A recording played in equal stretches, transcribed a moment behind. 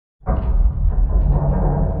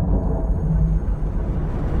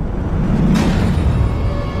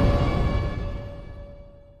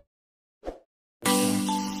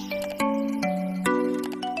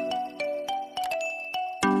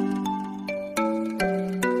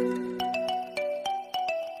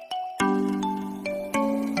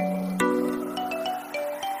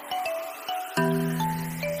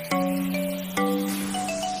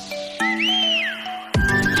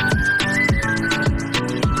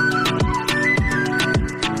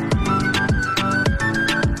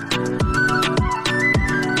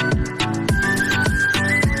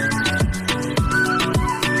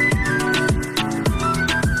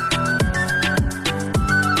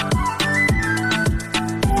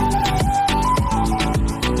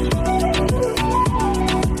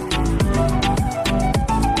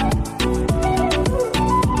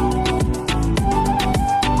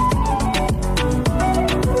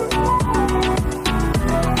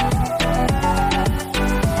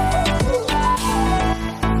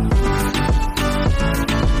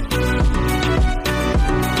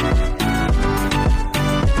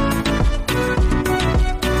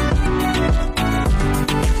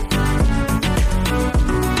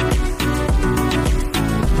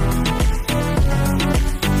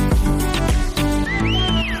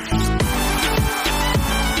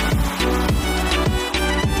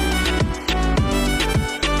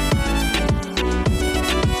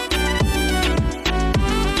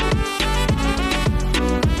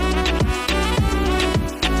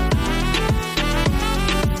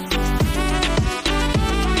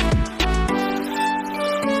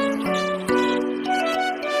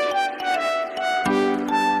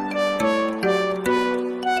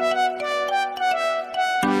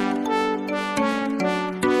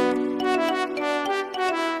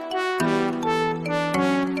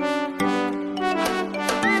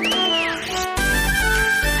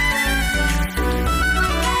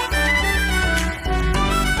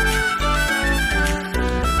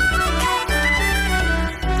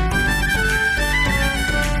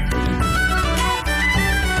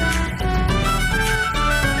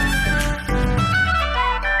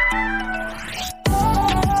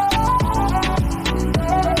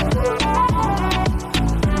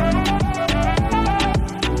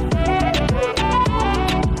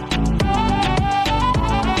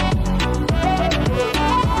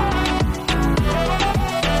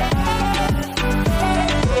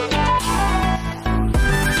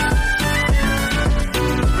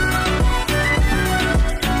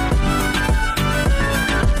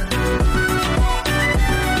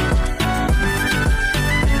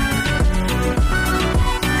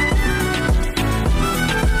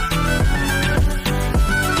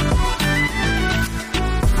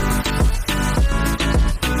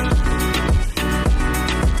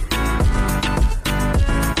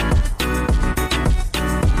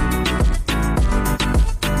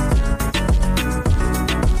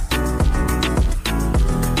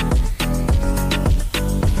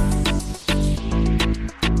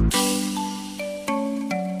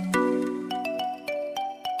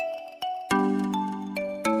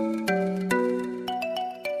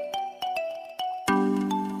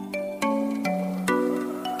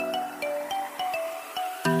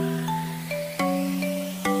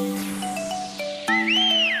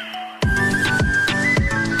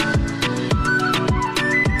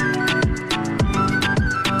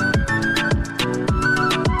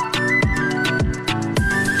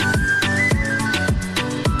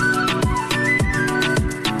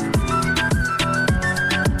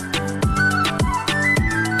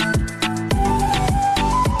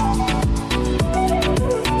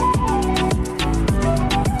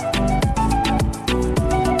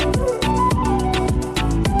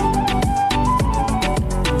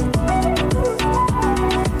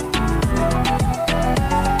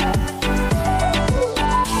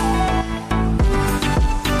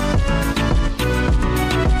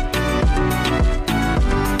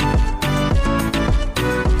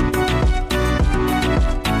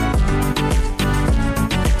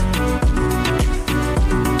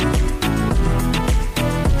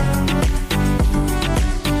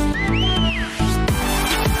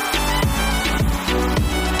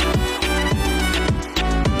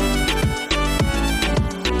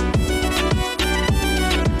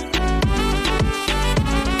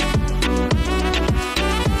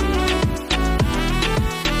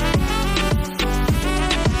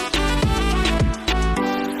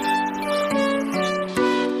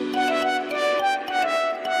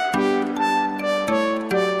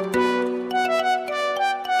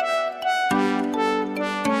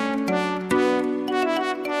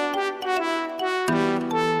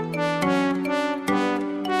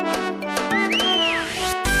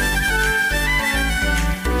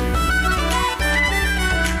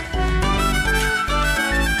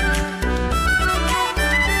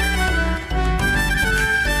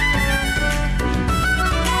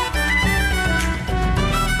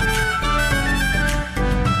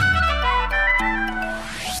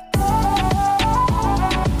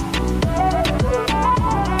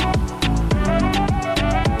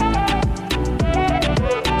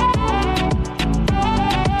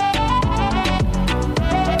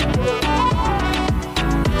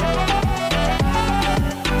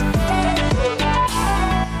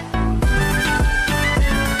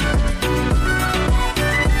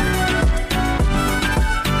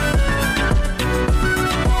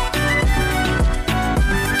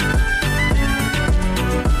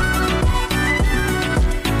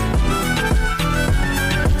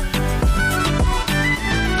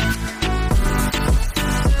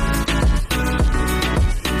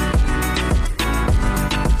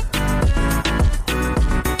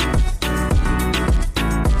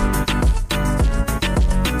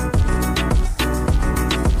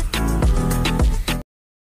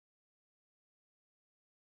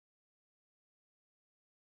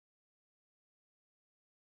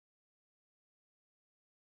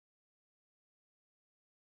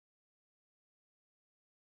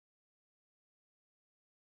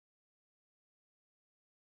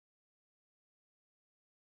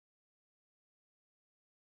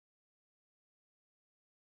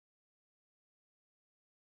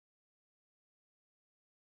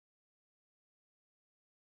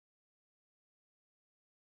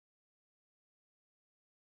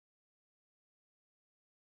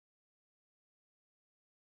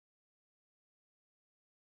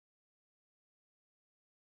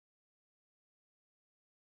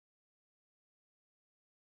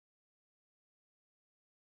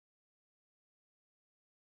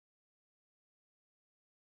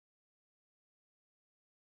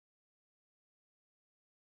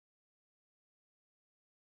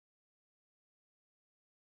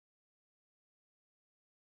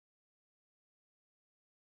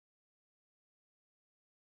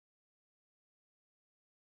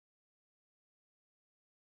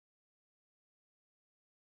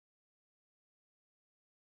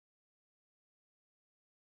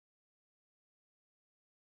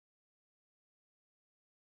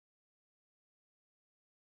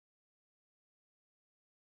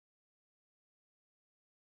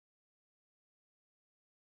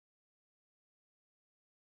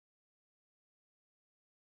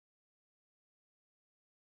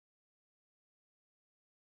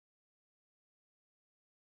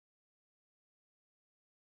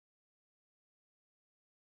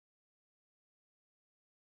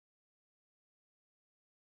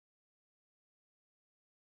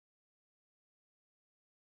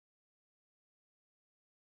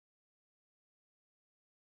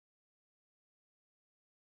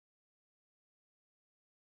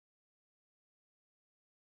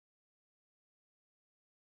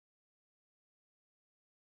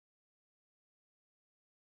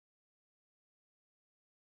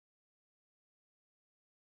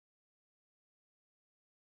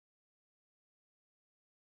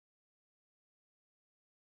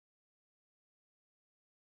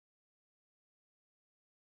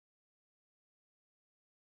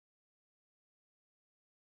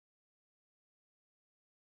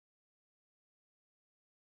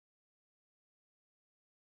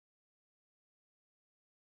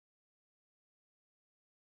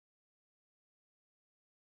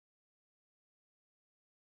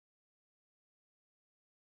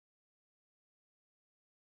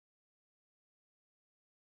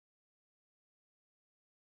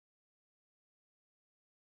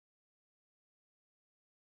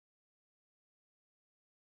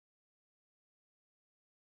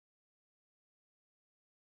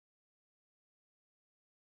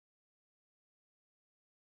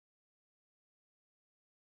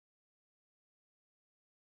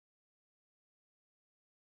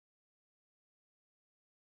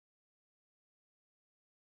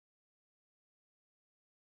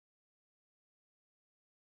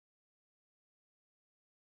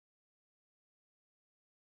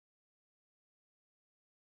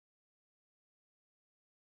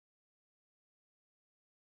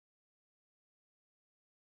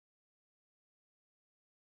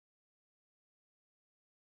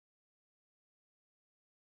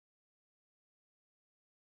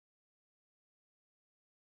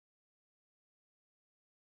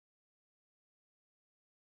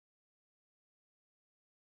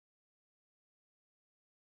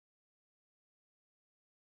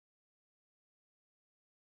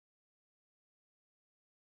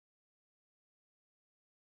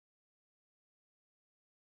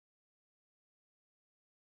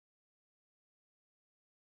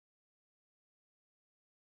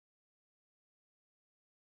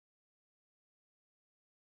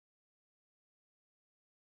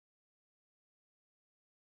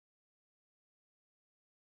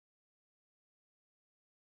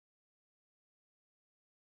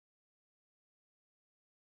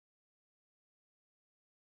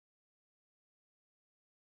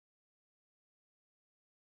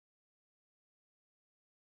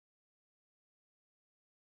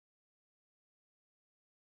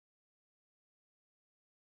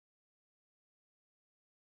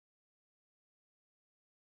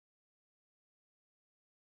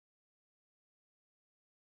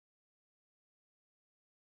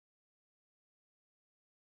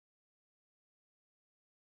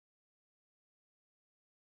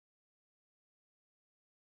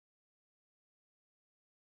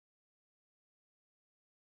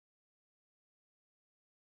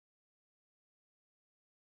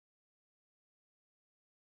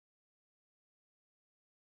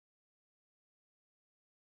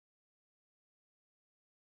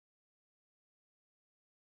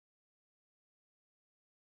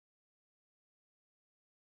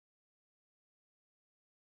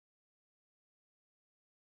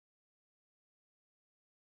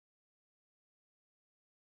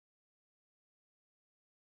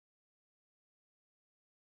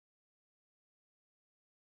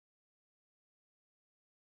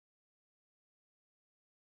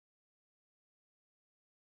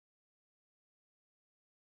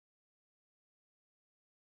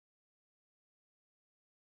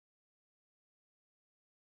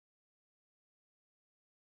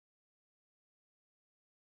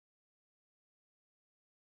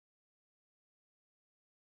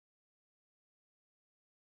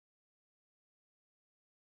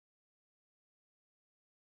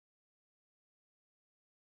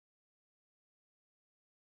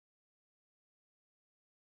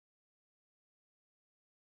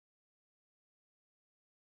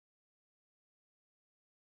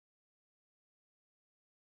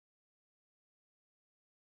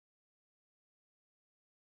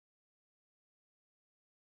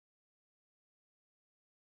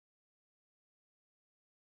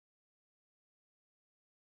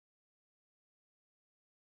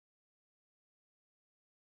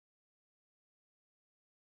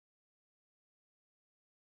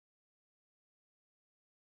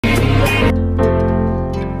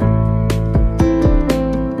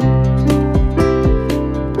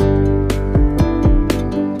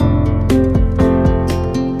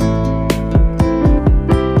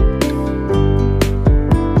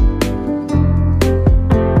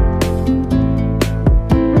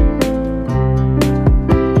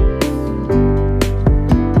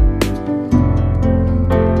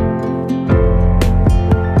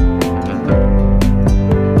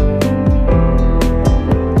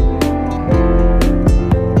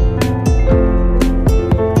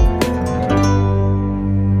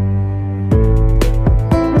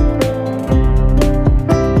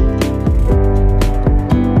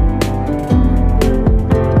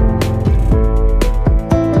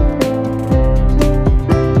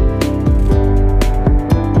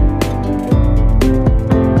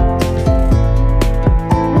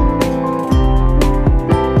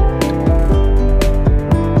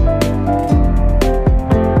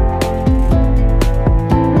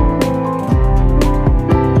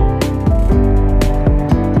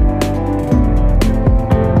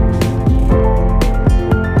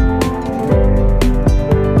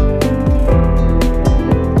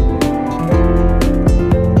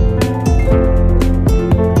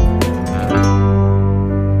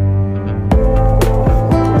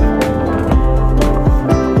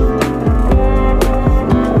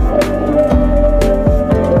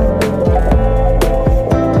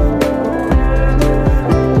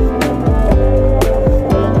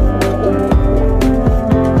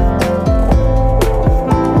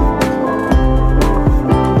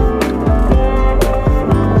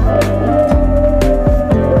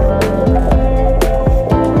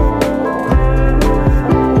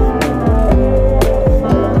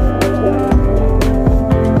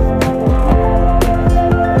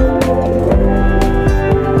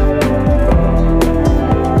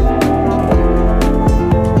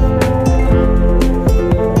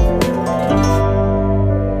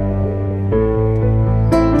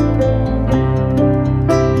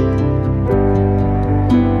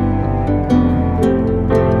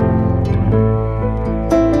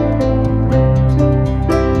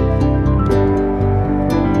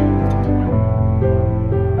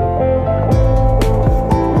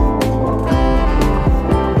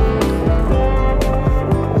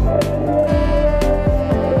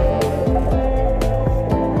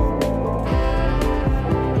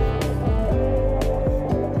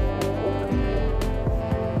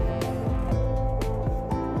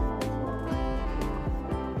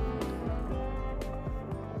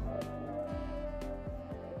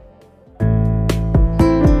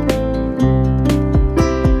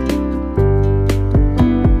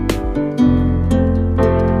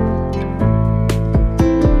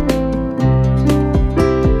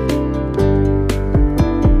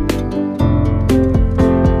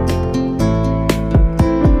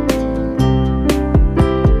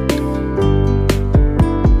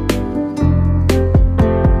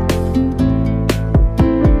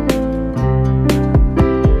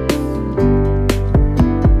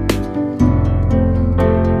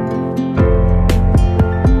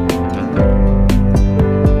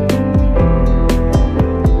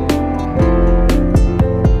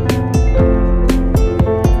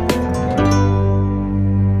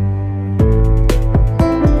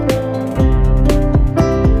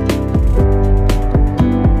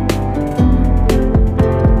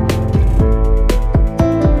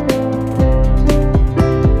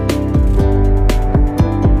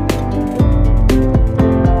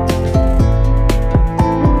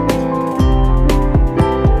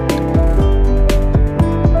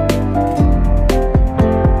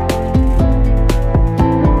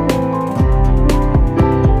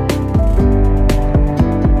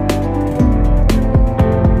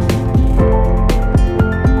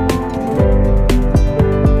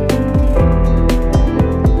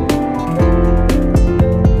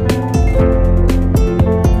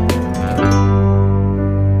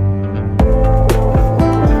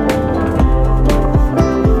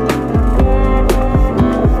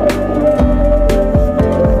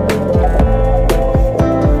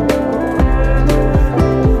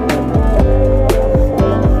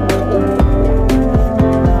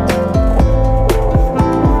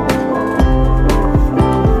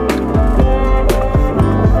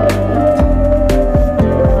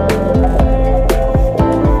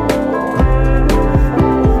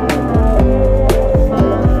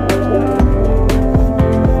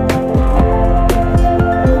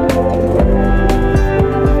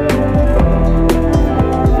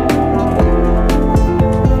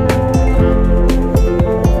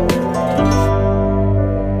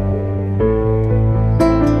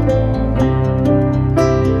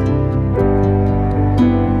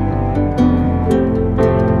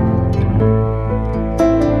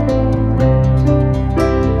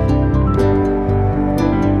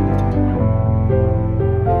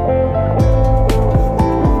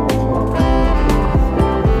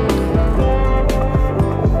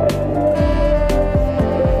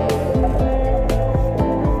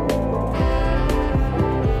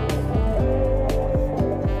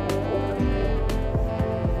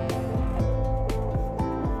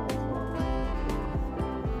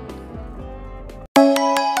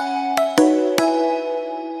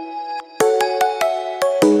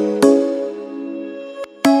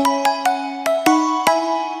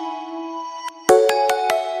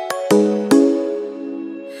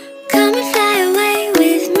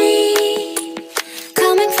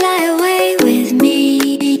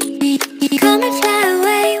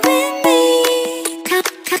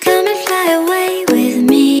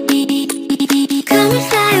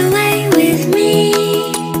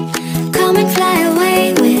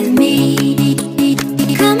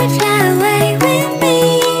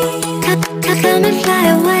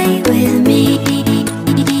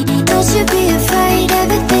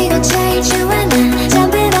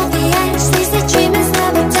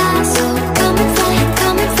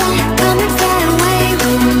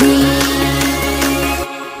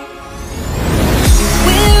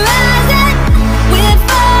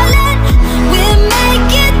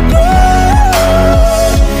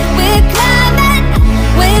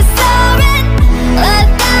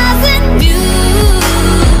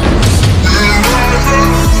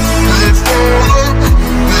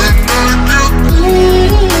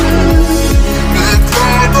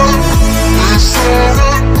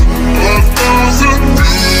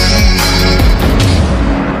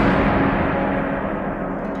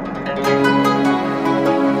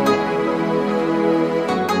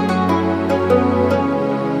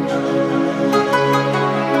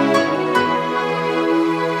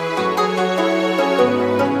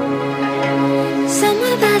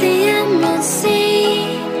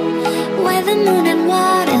sea, where the moon and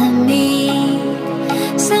water meet,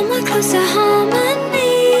 somewhere close to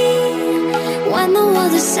harmony, when the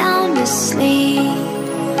world is sound asleep.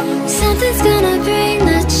 Something's gonna bring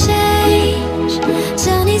the change,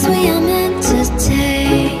 journeys we are meant to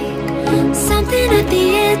take. Something at the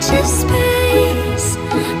edge of space,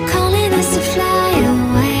 calling us to fly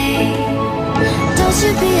away. Don't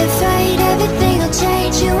you be afraid, everything will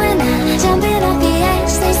change. You and I, jumping off the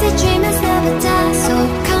edge. They say dreamers never die, so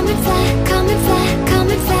come and fly, come and fly, come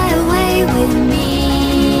and fly away with me.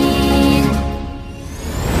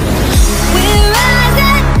 We're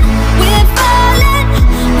rising, we're falling,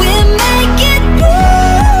 we're making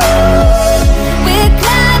moves. We're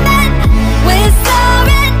climbing, we're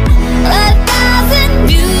soaring, 1,000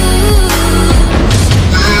 views.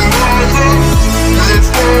 We're rising, we're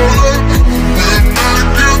falling, we're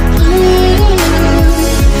making moves.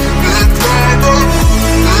 We're climbing,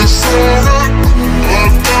 we're soaring,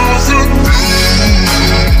 1,000 views.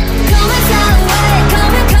 Come and fly away,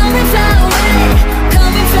 come and fly away,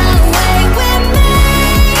 come and fly away with me.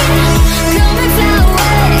 Come and fly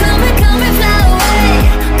away, come and fly away,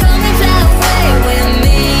 come and fly away with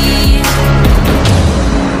me.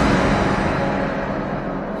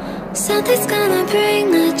 Something's gonna bring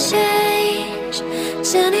the change,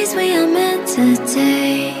 journeys we are meant to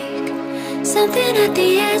take. Something at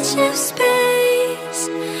the edge of space,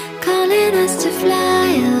 calling us to fly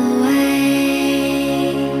away.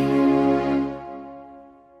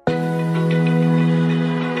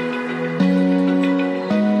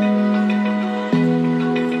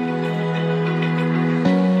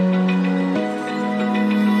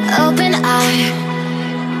 Open eye,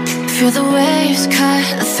 feel the waves cut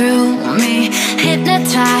through me,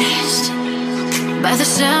 hypnotized by the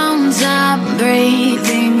sounds I'm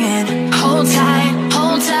breathing in. Hold tight,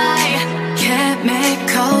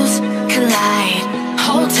 chemicals collide.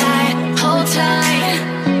 Hold tight, hold tight,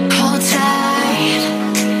 hold tight.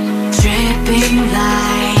 Dripping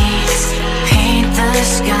lights paint the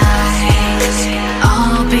skies,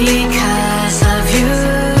 all because of you.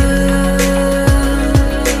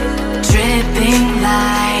 Dripping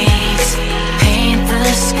lights paint the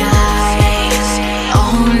skies,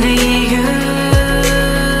 only you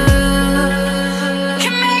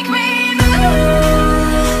can make me move.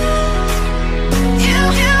 You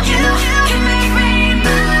can make me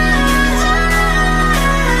move.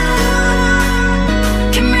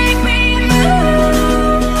 Can make me move.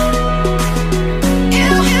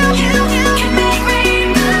 You can make me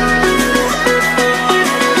move.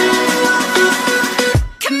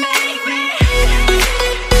 Can make me.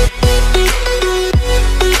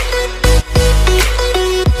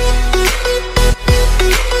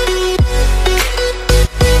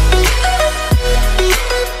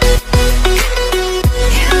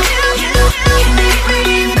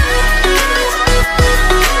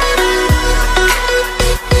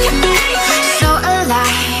 So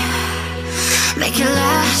alive, make it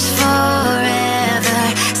last forever.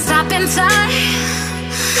 Stop in time,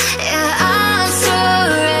 yeah, I'm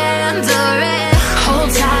surrendering. Hold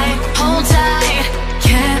tight,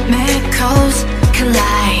 chemicals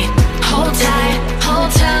collide. Hold tight,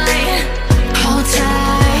 hold tight, hold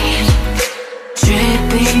tight.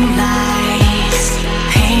 Dripping lights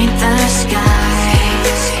paint the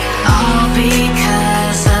skies, all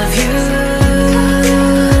because of you.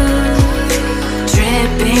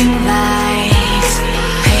 Dripping lights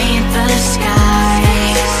paint the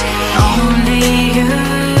skies, only you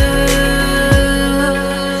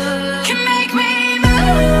can make me move.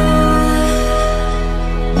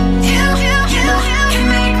 You can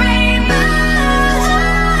make me move.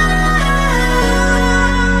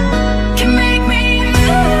 Can make me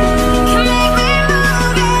move. Can make me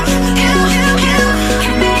move. You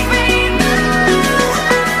can make me move.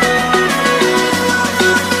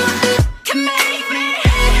 Can make me.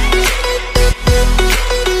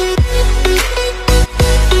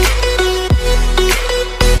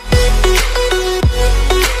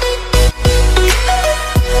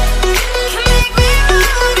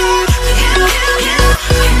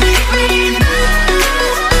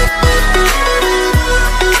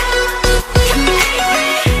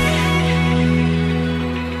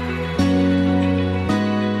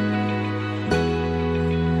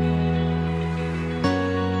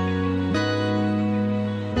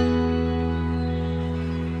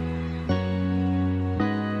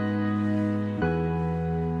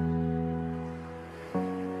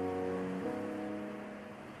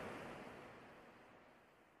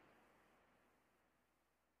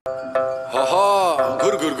 Ha ha,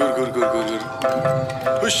 gur gur gur gur gur gur gur.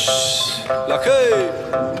 Hush, lakay.